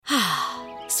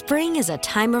Spring is a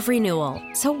time of renewal,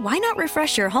 so why not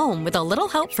refresh your home with a little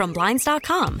help from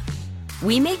Blinds.com?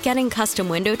 We make getting custom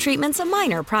window treatments a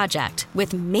minor project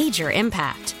with major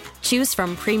impact. Choose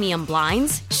from premium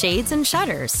blinds, shades, and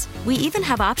shutters. We even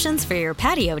have options for your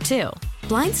patio, too.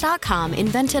 Blinds.com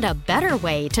invented a better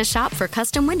way to shop for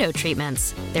custom window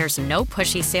treatments. There's no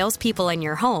pushy salespeople in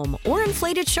your home or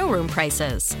inflated showroom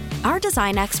prices. Our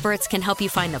design experts can help you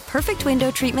find the perfect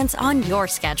window treatments on your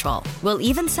schedule. We'll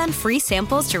even send free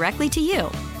samples directly to you.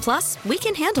 Plus, we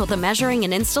can handle the measuring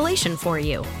and installation for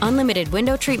you. Unlimited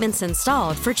window treatments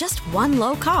installed for just one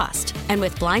low cost. And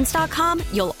with Blinds.com,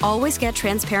 you'll always get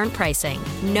transparent pricing.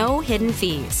 No hidden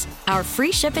fees. Our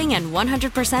free shipping and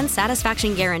 100%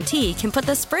 satisfaction guarantee can put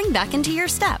the spring back into your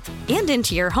step and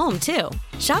into your home, too.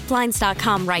 Shop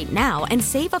Blinds.com right now and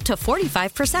save up to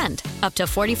 45%. Up to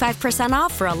 45%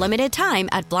 off for a limited time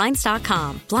at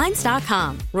Blinds.com.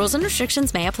 Blinds.com. Rules and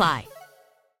restrictions may apply.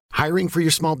 Hiring for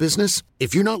your small business?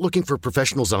 If you're not looking for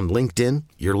professionals on LinkedIn,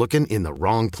 you're looking in the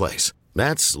wrong place.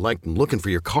 That's like looking for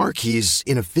your car keys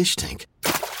in a fish tank.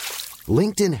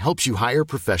 LinkedIn helps you hire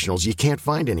professionals you can't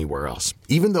find anywhere else,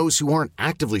 even those who aren't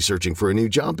actively searching for a new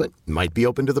job but might be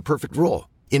open to the perfect role.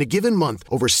 In a given month,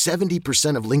 over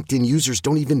 70% of LinkedIn users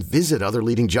don't even visit other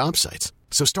leading job sites.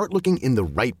 So start looking in the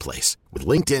right place. With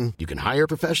LinkedIn, you can hire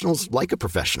professionals like a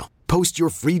professional. Post your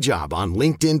free job on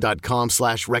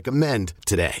linkedin.com/recommend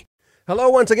today. Hello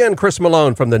once again, Chris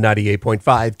Malone from the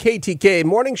 98.5 KTK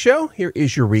Morning Show. Here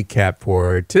is your recap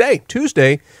for today,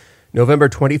 Tuesday, November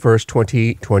 21st,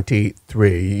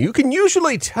 2023. You can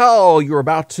usually tell you're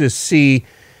about to see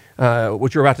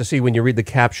what you're about to see when you read the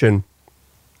caption.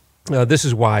 This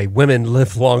is why women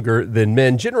live longer than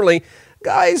men. Generally,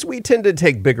 guys, we tend to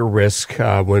take bigger risk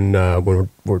when we're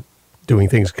doing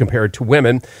things compared to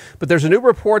women. But there's a new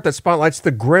report that spotlights the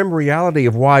grim reality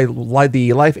of why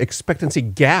the life expectancy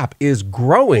gap is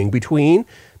growing between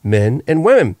men and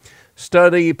women.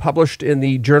 Study published in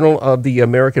the Journal of the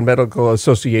American Medical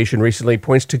Association recently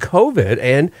points to COVID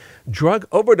and drug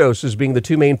overdoses being the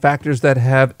two main factors that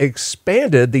have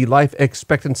expanded the life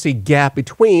expectancy gap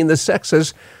between the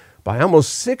sexes by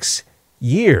almost 6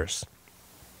 years.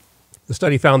 The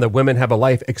study found that women have a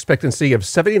life expectancy of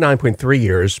 79.3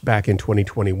 years back in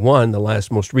 2021, the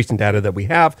most recent data that we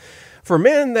have. For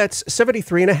men, that's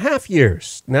 73.5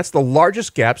 years. And that's the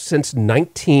largest gap since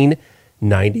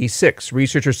 1996.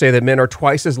 Researchers say that men are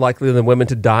twice as likely than women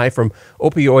to die from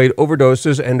opioid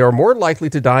overdoses and are more likely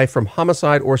to die from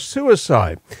homicide or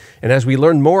suicide. And as we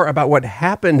learn more about what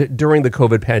happened during the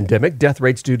COVID pandemic, death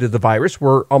rates due to the virus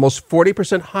were almost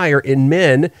 40% higher in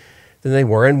men than they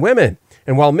were in women.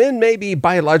 And while men may be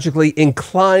biologically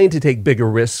inclined to take bigger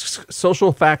risks,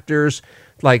 social factors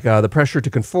like the pressure to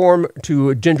conform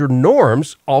to gender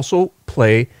norms also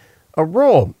play a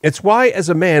role. It's why, as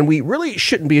a man, we really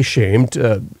shouldn't be ashamed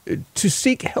to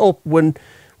seek help when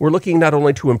we're looking not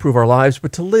only to improve our lives,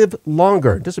 but to live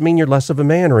longer. It doesn't mean you're less of a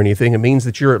man or anything. It means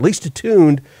that you're at least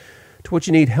attuned to what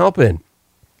you need help in.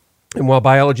 And while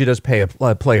biology does play a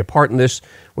part in this,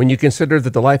 when you consider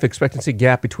that the life expectancy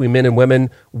gap between men and women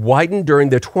widened during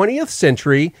the 20th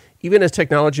century, even as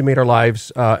technology made our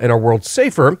lives and our world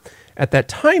safer, at that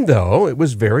time, though, it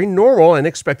was very normal and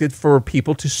expected for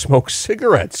people to smoke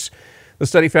cigarettes. The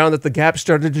study found that the gap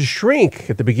started to shrink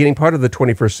at the beginning part of the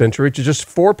 21st century to just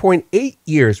 4.8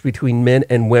 years between men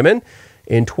and women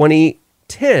in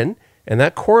 2010, and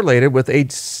that correlated with a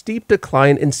steep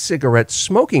decline in cigarette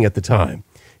smoking at the time.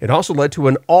 It also led to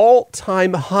an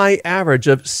all-time high average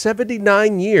of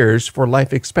 79 years for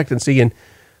life expectancy in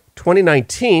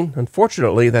 2019.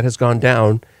 Unfortunately, that has gone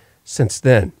down since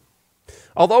then.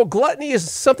 Although gluttony is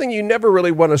something you never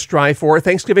really want to strive for,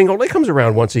 Thanksgiving only comes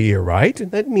around once a year, right? And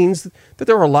that means that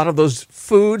there are a lot of those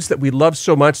foods that we love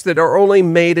so much that are only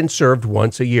made and served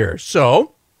once a year.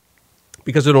 So,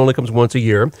 because it only comes once a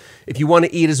year, if you want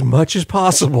to eat as much as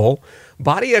possible,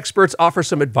 body experts offer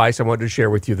some advice I wanted to share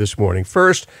with you this morning.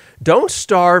 First, don't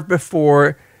starve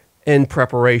before in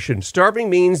preparation. Starving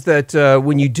means that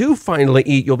when you do finally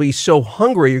eat, you'll be so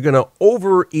hungry you're going to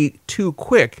overeat too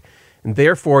quick, and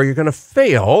therefore you're going to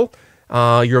fail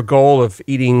your goal of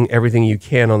eating everything you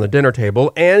can on the dinner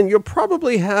table, and you'll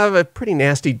probably have a pretty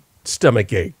nasty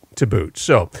stomach ache to boot.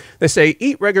 So they say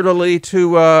eat regularly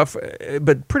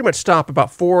but pretty much stop about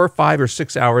 4, 5, or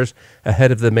 6 hours ahead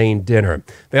of the main dinner.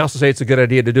 They also say it's a good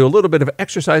idea to do a little bit of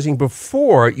exercising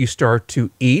before you start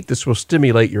to eat. This will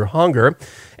stimulate your hunger.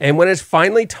 And when it's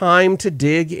finally time to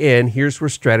dig in, here's where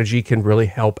strategy can really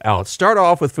help out. Start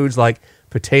off with foods like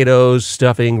potatoes,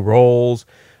 stuffing, rolls,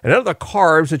 and other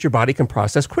carbs that your body can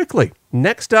process quickly.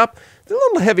 Next up, the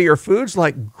little heavier foods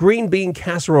like green bean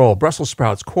casserole, Brussels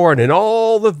sprouts, corn, and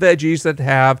all the veggies that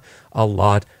have a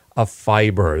lot of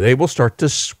fiber. They will start to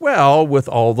swell with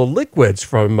all the liquids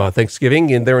from Thanksgiving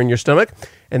in there in your stomach,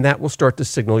 and that will start to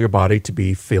signal your body to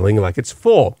be feeling like it's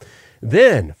full.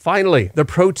 Then, finally, the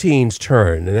proteins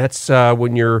turn, and that's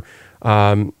when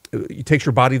it takes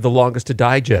your body the longest to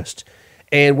digest.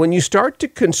 And when you start to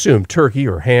consume turkey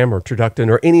or ham or turducken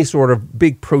or any sort of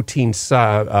big protein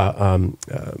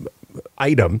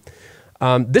item,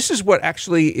 this is what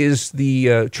actually is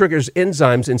the triggers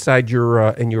enzymes inside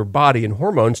your body and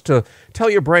hormones to tell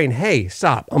your brain, hey,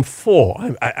 stop, I'm full.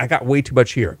 I got way too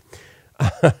much here.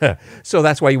 So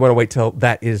that's why you want to wait till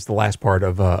that is the last part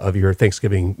of your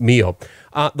Thanksgiving meal.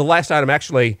 The last item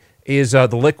actually is the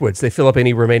liquids. They fill up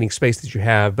any remaining space that you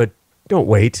have, but don't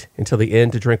wait until the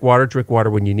end to drink water. Drink water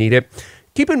when you need it.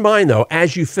 Keep in mind, though,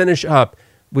 as you finish up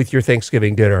with your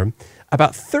Thanksgiving dinner,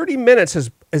 about 30 minutes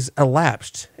has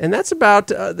elapsed, and that's about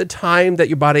the time that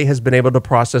your body has been able to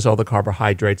process all the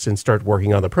carbohydrates and start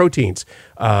working on the proteins.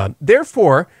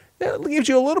 Therefore, that gives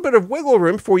you a little bit of wiggle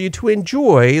room for you to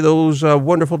enjoy those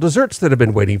wonderful desserts that have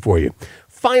been waiting for you.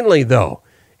 Finally, though,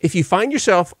 if you find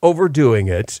yourself overdoing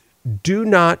it, do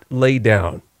not lay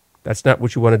down. That's not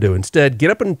what you want to do. Instead,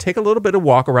 get up and take a little bit of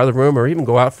walk around the room or even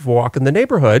go out for a walk in the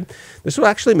neighborhood. This will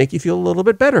actually make you feel a little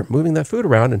bit better, moving that food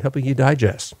around and helping you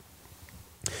digest.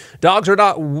 Dogs are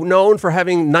not known for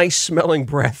having nice smelling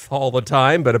breath all the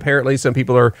time, but apparently some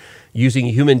people are using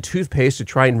human toothpaste to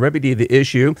try and remedy the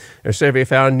issue. A survey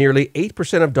found nearly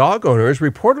 8% of dog owners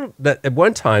reported that at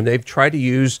one time they've tried to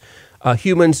use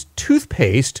humans'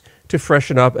 toothpaste to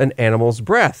freshen up an animal's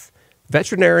breath.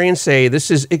 Veterinarians say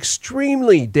this is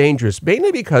extremely dangerous,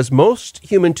 mainly because most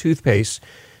human toothpaste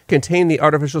contain the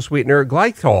artificial sweetener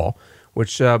glycol,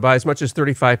 which by as much as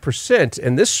 35%.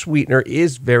 And this sweetener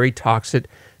is very toxic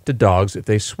to dogs if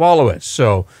they swallow it.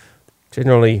 So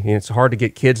generally, it's hard to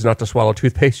get kids not to swallow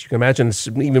toothpaste. You can imagine it's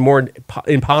even more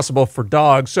impossible for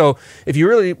dogs. So if you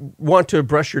really want to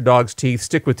brush your dog's teeth,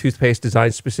 stick with toothpaste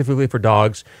designed specifically for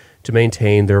dogs to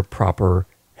maintain their proper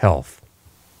health.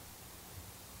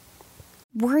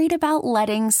 Worried about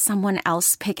letting someone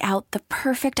else pick out the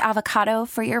perfect avocado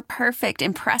for your perfect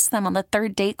impress them on the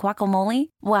third date guacamole?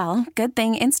 Well, good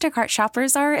thing Instacart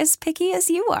shoppers are as picky as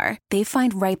you are. They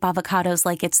find ripe avocados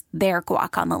like it's their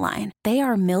guac on the line. They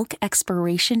are milk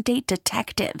expiration date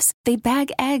detectives. They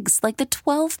bag eggs like the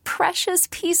 12 precious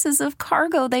pieces of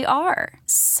cargo they are.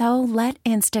 So let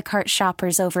Instacart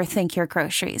shoppers overthink your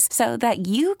groceries so that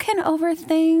you can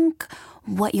overthink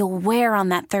what you'll wear on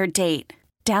that third date.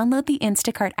 Download the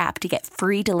Instacart app to get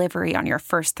free delivery on your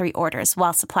first 3 orders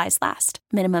while supplies last.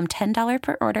 Minimum $10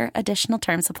 per order. Additional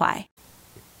terms apply.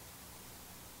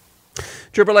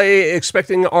 AAA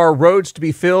expecting our roads to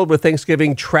be filled with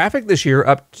Thanksgiving traffic this year,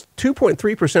 up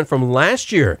 2.3% from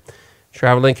last year.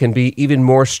 Traveling can be even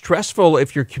more stressful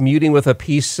if you're commuting with a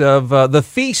piece of the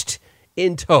feast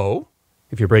in tow.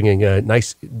 If you're bringing a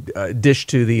nice dish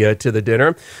to the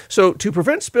dinner. So to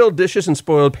prevent spilled dishes and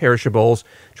spoiled perishables,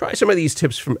 try some of these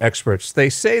tips from experts. They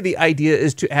say the idea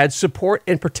is to add support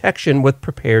and protection with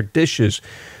prepared dishes.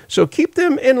 So keep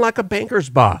them in like a banker's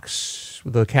box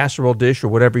with a casserole dish or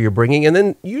whatever you're bringing, and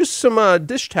then use some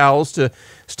dish towels to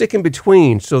stick in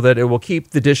between so that it will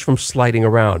keep the dish from sliding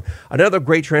around. Another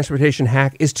great transportation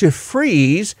hack is to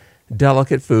freeze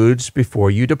delicate foods before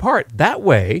you depart. That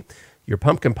way, your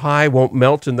pumpkin pie won't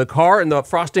melt in the car, and the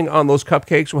frosting on those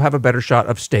cupcakes will have a better shot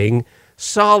of staying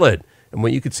solid. And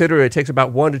when you consider it takes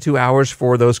about 1 to 2 hours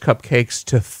for those cupcakes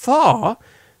to thaw,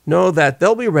 know that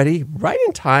they'll be ready right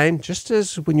in time, just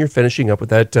as when you're finishing up with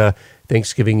that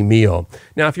Thanksgiving meal.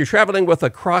 Now, if you're traveling with a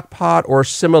crock pot or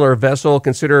similar vessel,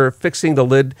 consider fixing the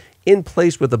lid in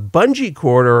place with a bungee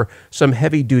cord or some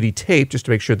heavy-duty tape just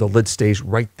to make sure the lid stays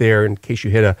right there in case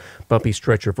you hit a bumpy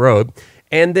stretch of road.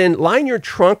 And then line your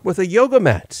trunk with a yoga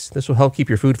mat. This will help keep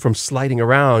your food from sliding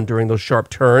around during those sharp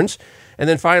turns. And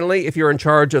then finally, if you're in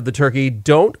charge of the turkey,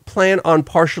 don't plan on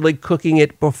partially cooking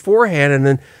it beforehand and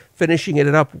then finishing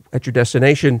it up at your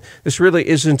destination. This really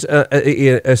isn't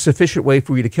a sufficient way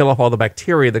for you to kill off all the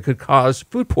bacteria that could cause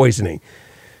food poisoning.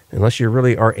 Unless you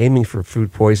really are aiming for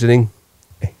food poisoning,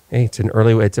 hey,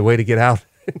 it's a way to get out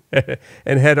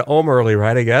and head home early,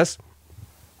 right, I guess?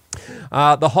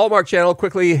 The Hallmark Channel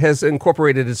quickly has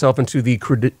incorporated itself into the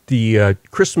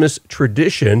Christmas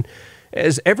tradition,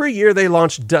 as every year they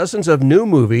launch dozens of new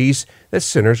movies that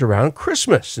centers around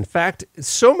Christmas. In fact,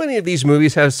 so many of these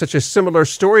movies have such a similar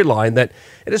storyline that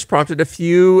it has prompted a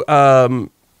few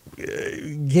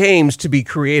games to be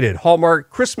created. Hallmark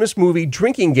Christmas Movie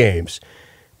drinking games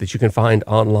that you can find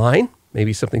online.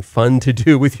 maybe something fun to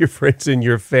do with your friends and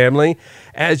your family.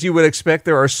 As you would expect,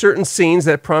 there are certain scenes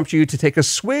that prompt you to take a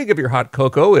swig of your hot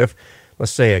cocoa if,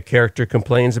 let's say, a character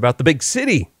complains about the big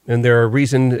city and there are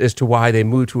reasons as to why they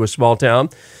moved to a small town.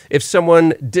 If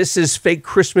someone disses fake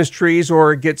Christmas trees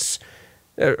or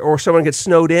someone gets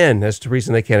snowed in as to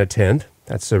reason they can't attend,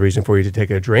 that's a reason for you to take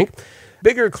a drink.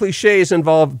 Bigger cliches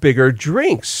involve bigger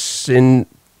drinks in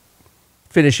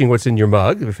finishing what's in your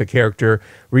mug. If a character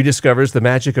rediscovers the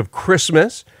magic of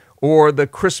Christmas or the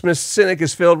Christmas cynic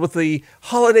is filled with the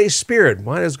holiday spirit,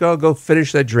 might as well go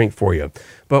finish that drink for you.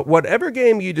 But whatever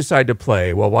game you decide to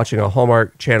play while watching a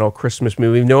Hallmark Channel Christmas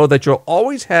movie, know that you'll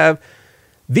always have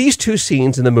these two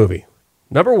scenes in the movie.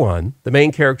 Number one, the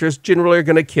main characters generally are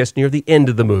going to kiss near the end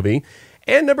of the movie.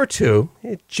 And number two,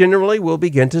 it generally will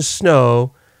begin to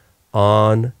snow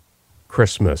on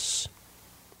Christmas.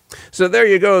 So there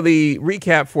you go, the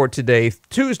recap for today,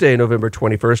 Tuesday, November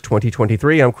 21st,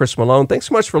 2023. I'm Chris Malone. Thanks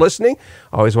so much for listening.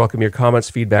 I always welcome your comments,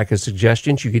 feedback, and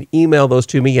suggestions. You can email those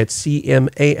to me at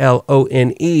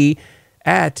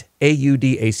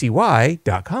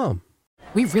cmalone@audacy.com.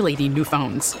 We really need new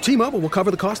phones. T-Mobile will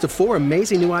cover the cost of 4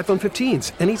 amazing new iPhone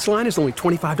 15s, and each line is only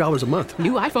 $25 a month.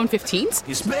 New iPhone 15s?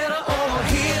 It's better over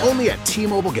here. Only at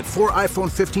T-Mobile, get 4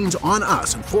 iPhone 15s on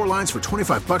us and 4 lines for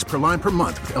 $25 per line per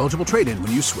month with eligible trade-in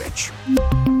when you switch.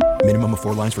 Minimum of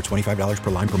 4 lines for $25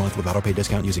 per line per month with autopay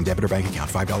discount using debit or bank account.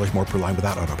 $5 more per line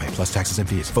without autopay, plus taxes and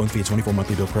fees. Phone fee at 24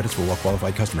 monthly bill credits for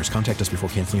well-qualified customers. Contact us before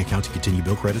canceling account to continue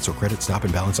bill credits or credit stop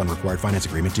and balance on required finance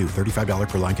agreement due. $35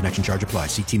 per line connection charge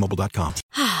applies. See T-Mobile.com.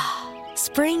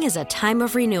 Spring is a time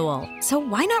of renewal, so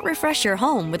why not refresh your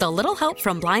home with a little help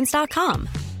from Blinds.com?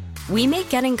 We make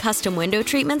getting custom window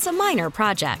treatments a minor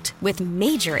project with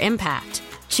major impact.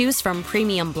 Choose from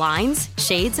premium blinds,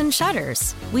 shades, and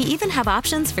shutters. We even have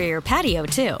options for your patio,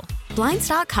 too.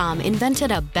 Blinds.com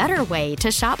invented a better way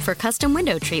to shop for custom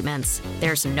window treatments.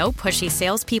 There's no pushy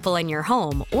salespeople in your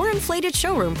home or inflated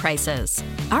showroom prices.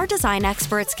 Our design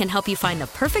experts can help you find the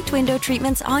perfect window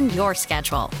treatments on your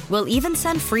schedule. We'll even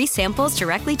send free samples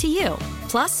directly to you.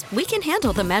 Plus, we can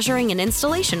handle the measuring and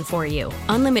installation for you.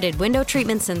 Unlimited window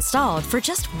treatments installed for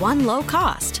just one low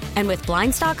cost. And with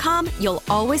Blinds.com, you'll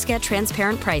always get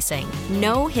transparent pricing.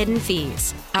 No hidden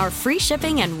fees. Our free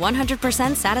shipping and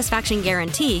 100% satisfaction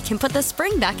guarantee can put the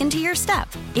spring back into your step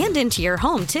and into your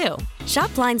home, too.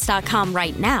 Shop Blinds.com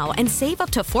right now and save up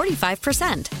to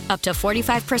 45%. Up to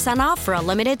 45% off for a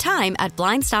limited time at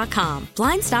Blinds.com.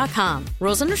 Blinds.com.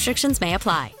 Rules and restrictions may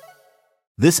apply.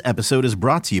 This episode is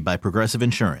brought to you by Progressive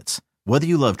Insurance. Whether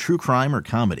you love true crime or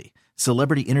comedy,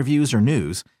 celebrity interviews or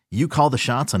news, you call the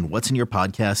shots on what's in your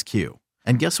podcast queue.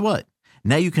 And guess what?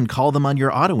 Now you can call them on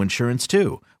your auto insurance,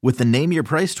 too, with the Name Your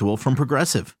Price tool from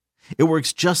Progressive. It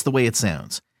works just the way it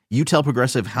sounds. You tell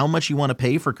Progressive how much you want to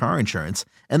pay for car insurance,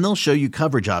 and they'll show you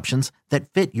coverage options that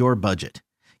fit your budget.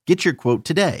 Get your quote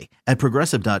today at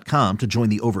Progressive.com to join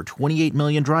the over 28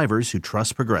 million drivers who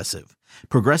trust Progressive.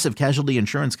 Progressive Casualty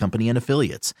Insurance Company and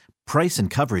Affiliates. Price and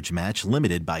coverage match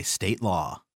limited by state law.